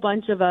 A whole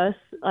bunch of us,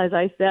 as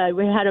I said,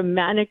 we had a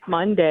manic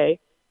Monday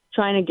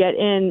trying to get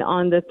in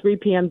on the 3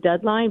 p.m.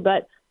 deadline,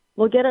 but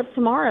we'll get up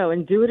tomorrow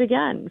and do it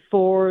again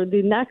for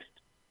the next,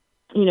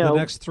 the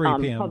next 3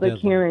 p.m. public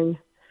deadline. hearing.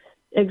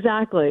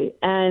 Exactly.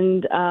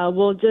 And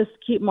we'll just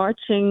keep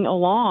marching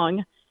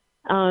along,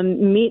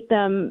 meet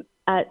them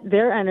at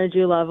their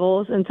energy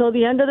levels until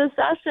the end of the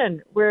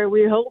session, where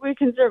we hope we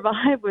can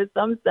survive with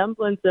some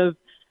semblance of,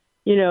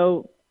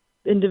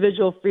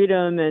 individual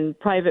freedom and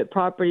private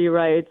property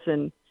rights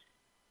and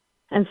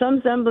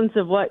some semblance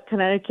of what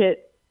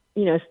Connecticut,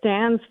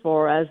 stands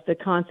for as the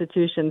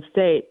Constitution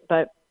state.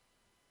 But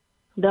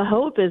the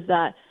hope is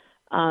that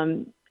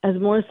as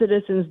more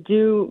citizens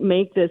do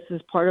make this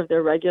as part of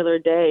their regular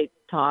day,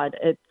 Todd,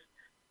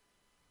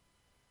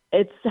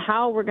 it's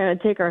how we're going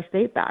to take our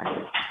state back.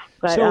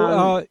 But,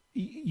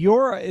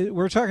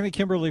 we're talking to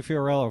Kimberly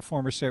Fiorello,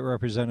 former state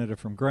representative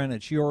from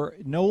Greenwich. You're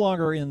no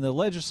longer in the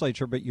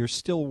legislature, but you're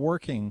still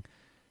working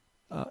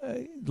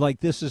like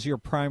this is your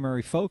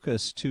primary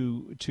focus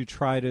to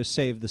try to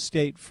save the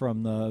state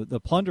from the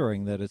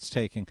plundering that it's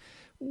taking.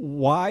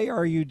 Why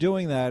are you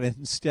doing that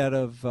instead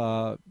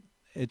of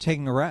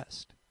taking a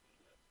rest?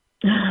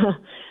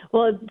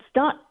 Well, it's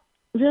not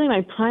really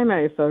my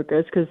primary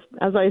focus because,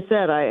 as I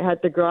said, I had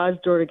the garage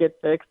door to get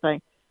fixed. I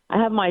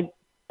have my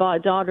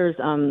daughter's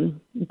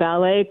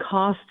ballet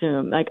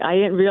costume. I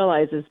didn't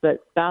realize this,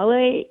 but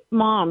ballet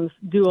moms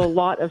do a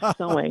lot of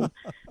sewing,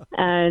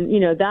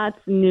 and that's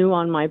new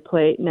on my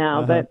plate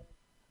now. Uh-huh.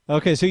 But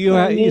okay, so you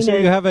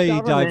have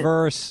a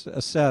diverse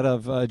set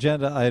of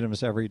agenda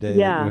items every day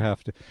that you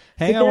have to.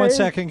 Hang on 1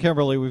 second,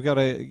 Kimberly. We've got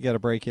to get a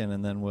break in,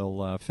 and then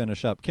we'll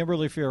finish up.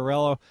 Kimberly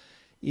Fiorello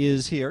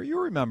is here. You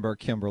remember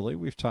Kimberly.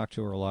 We've talked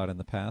to her a lot in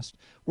the past.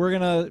 We're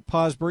going to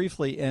pause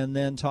briefly and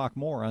then talk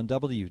more on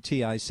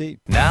WTIC.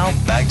 Now,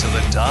 back to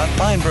the Todd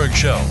Feinberg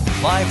Show,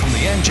 live from the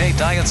NJ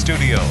Diet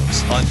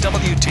Studios on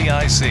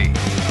WTIC.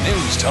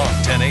 News Talk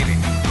 1080.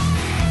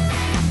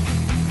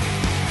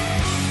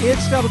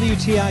 It's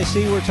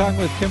WTIC. We're talking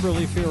with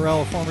Kimberly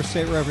Fiorello, former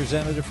state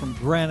representative from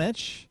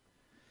Greenwich,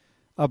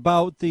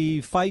 about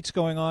the fights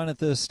going on at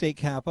the state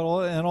capitol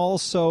and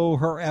also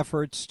her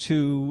efforts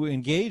to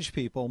engage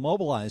people,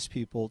 mobilize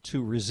people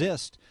to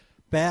resist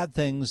bad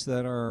things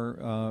that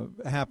are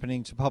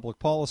happening to public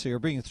policy or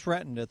being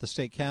threatened at the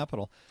state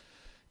capitol.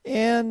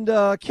 And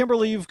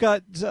Kimberly, you've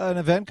got an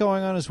event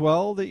going on as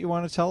well that you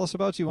want to tell us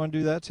about. Do you want to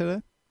do that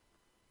today?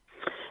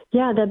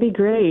 Yeah, that'd be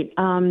great.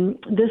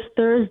 This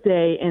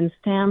Thursday in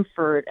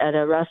Stamford at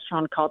a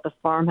restaurant called the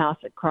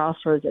Farmhouse at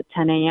Crossroads at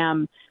 10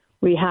 a.m.,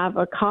 we have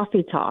a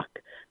coffee talk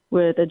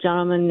with a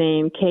gentleman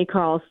named K.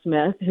 Carl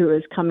Smith, who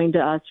is coming to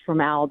us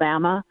from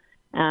Alabama.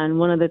 And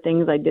one of the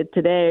things I did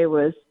today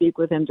was speak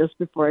with him just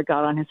before I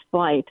got on his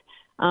flight.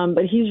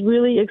 But he's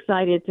really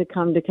excited to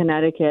come to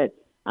Connecticut.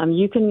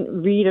 You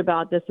can read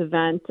about this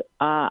event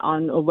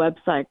on a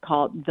website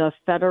called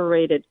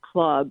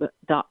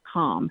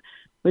thefederatedclub.com,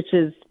 which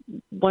is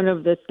one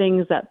of the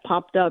things that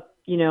popped up,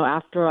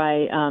 after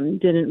I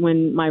didn't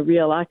win my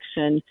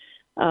reelection.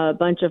 A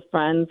bunch of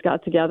friends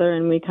got together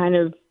and we kind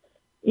of,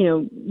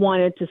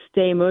 wanted to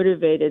stay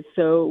motivated.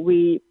 So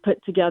we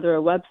put together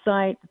a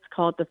website. It's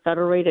called the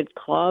Federated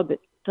Club.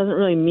 It doesn't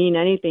really mean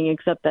anything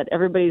except that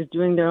everybody's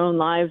doing their own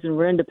lives and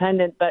we're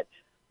independent, but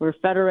we're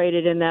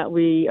federated in that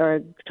we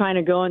are trying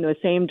to go in the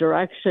same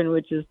direction,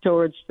 which is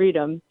towards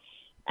freedom.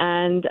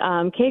 And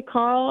Kay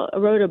Carl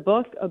wrote a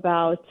book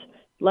about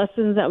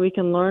lessons that we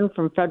can learn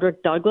from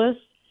Frederick Douglass.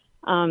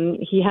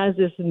 He has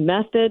this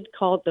method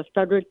called the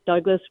Frederick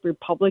Douglass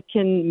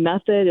Republican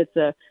Method. It's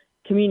a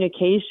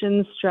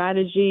communication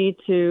strategy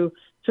to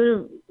sort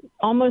of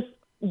almost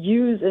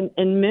use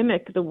and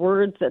mimic the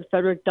words that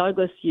Frederick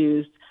Douglass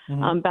used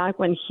back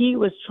when he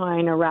was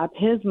trying to wrap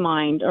his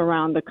mind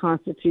around the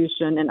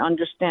Constitution and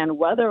understand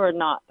whether or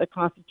not the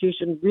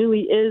Constitution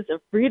really is a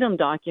freedom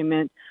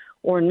document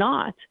or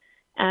not.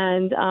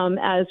 And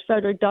as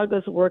Frederick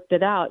Douglass worked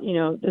it out,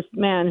 this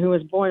man who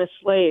was born a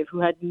slave,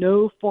 who had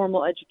no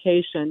formal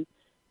education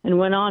and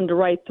went on to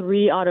write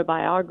 3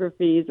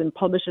 autobiographies and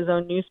publish his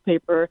own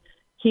newspaper,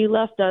 he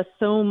left us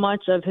so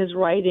much of his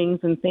writings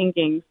and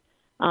thinkings.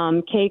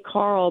 Kay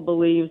Carl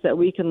believes that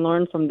we can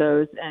learn from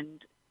those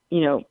and,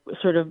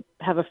 sort of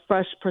have a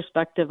fresh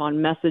perspective on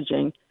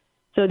messaging.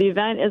 So the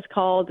event is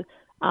called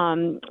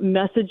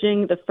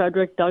Messaging the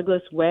Frederick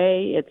Douglass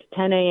Way. It's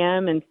 10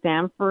 a.m. in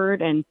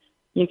Stamford, and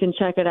you can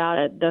check it out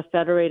at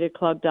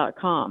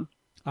thefederatedclub.com.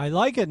 I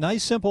like it.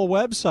 Nice, simple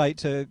website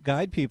to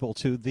guide people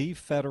to,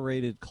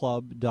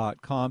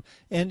 thefederatedclub.com.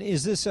 And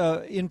is this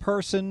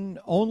in-person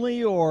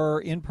only or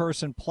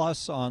in-person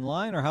plus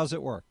online, or how's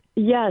it work?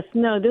 Yes.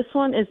 No, this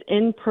one is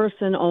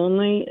in-person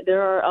only.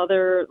 There are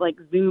other,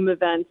 Zoom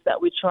events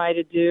that we try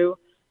to do.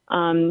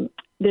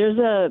 There's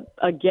a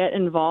Get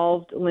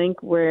Involved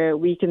link where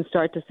we can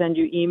start to send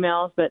you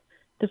emails. But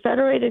the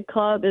Federated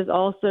Club is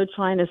also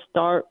trying to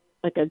start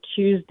a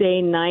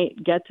Tuesday night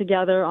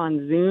get-together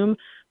on Zoom,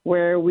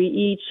 where we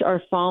each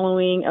are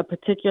following a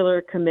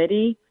particular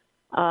committee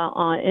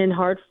in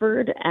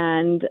Hartford,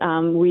 and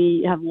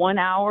we have 1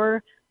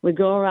 hour. We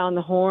go around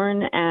the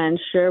horn and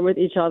share with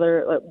each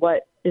other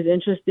what is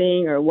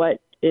interesting or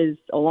what is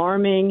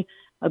alarming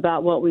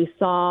about what we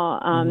saw.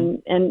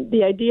 And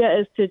the idea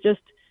is to just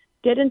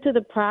get into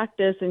the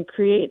practice and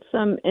create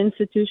some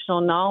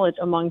institutional knowledge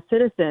among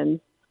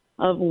citizens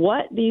of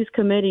what these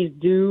committees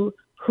do,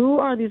 who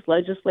are these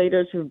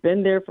legislators who've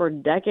been there for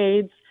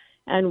decades,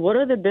 and what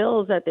are the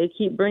bills that they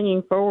keep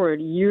bringing forward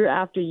year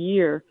after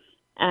year.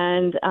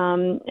 And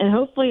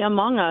hopefully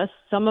among us,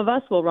 some of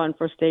us will run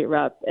for state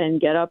rep and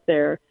get up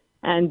there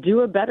and do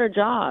a better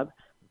job.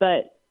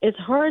 But it's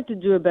hard to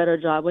do a better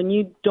job when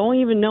you don't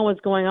even know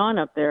what's going on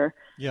up there.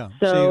 Yeah,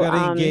 so you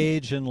got to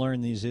engage and learn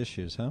these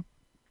issues, huh?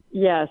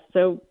 Yes.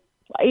 So,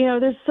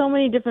 there's so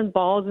many different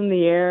balls in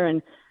the air,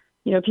 and,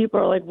 people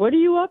are like, what are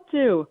you up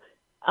to?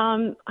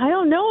 I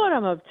don't know what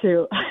I'm up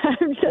to.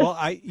 Well,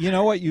 you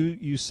know what?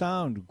 You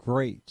sound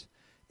great.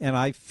 And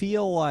I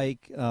feel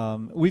like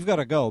we've got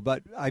to go,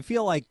 but I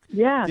feel like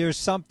there's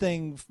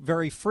something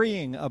very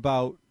freeing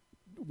about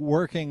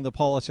working the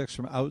politics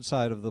from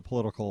outside of the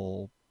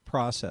political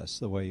process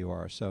the way you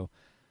are. So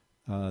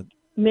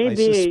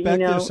maybe, I suspect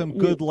there's some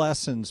good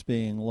lessons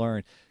being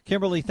learned.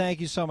 Kimberly, thank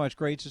you so much.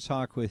 Great to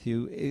talk with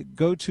you.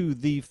 Go to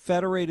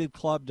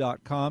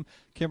thefederatedclub.com.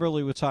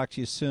 Kimberly, we'll talk to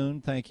you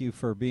soon. Thank you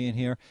for being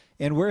here.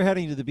 And we're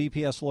heading to the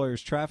BPS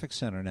Lawyers Traffic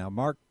Center now.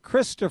 Mark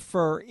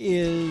Christopher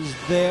is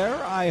there,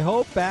 I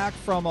hope, back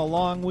from a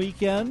long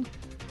weekend.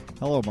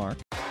 Hello, Mark.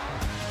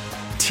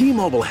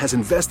 T-Mobile has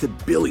invested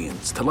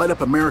billions to light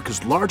up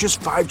America's largest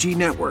 5G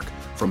network,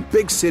 from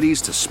big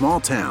cities to small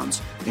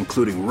towns,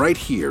 including right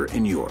here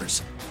in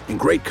yours. And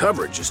great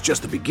coverage is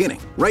just the beginning.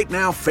 Right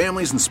now,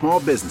 families and small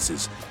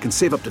businesses can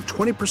save up to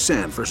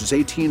 20% versus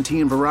AT&T and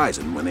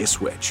Verizon when they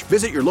switch.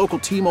 Visit your local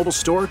T-Mobile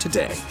store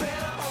today.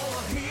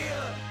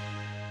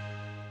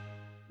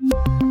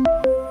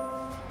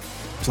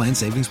 Plan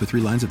savings with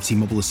 3 lines of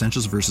T-Mobile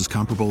Essentials versus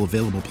comparable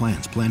available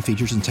plans. Plan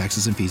features and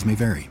taxes and fees may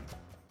vary.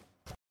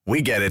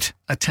 We get it.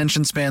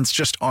 Attention spans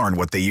just aren't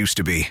what they used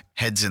to be.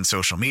 Heads in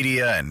social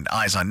media and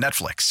eyes on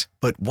Netflix.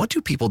 But what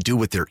do people do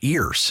with their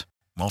ears?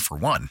 Well, for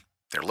one,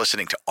 they're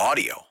listening to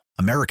audio.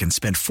 Americans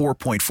spend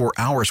 4.4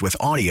 hours with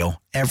audio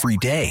every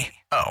day.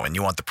 Oh, and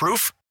you want the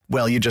proof?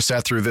 Well, you just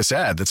sat through this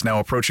ad that's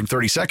now approaching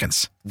 30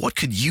 seconds. What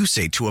could you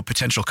say to a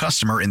potential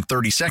customer in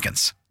 30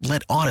 seconds?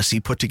 Let Odyssey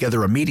put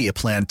together a media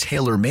plan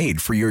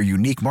tailor-made for your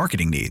unique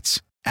marketing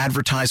needs.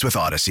 Advertise with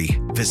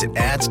Odyssey. Visit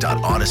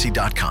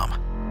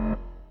ads.odyssey.com.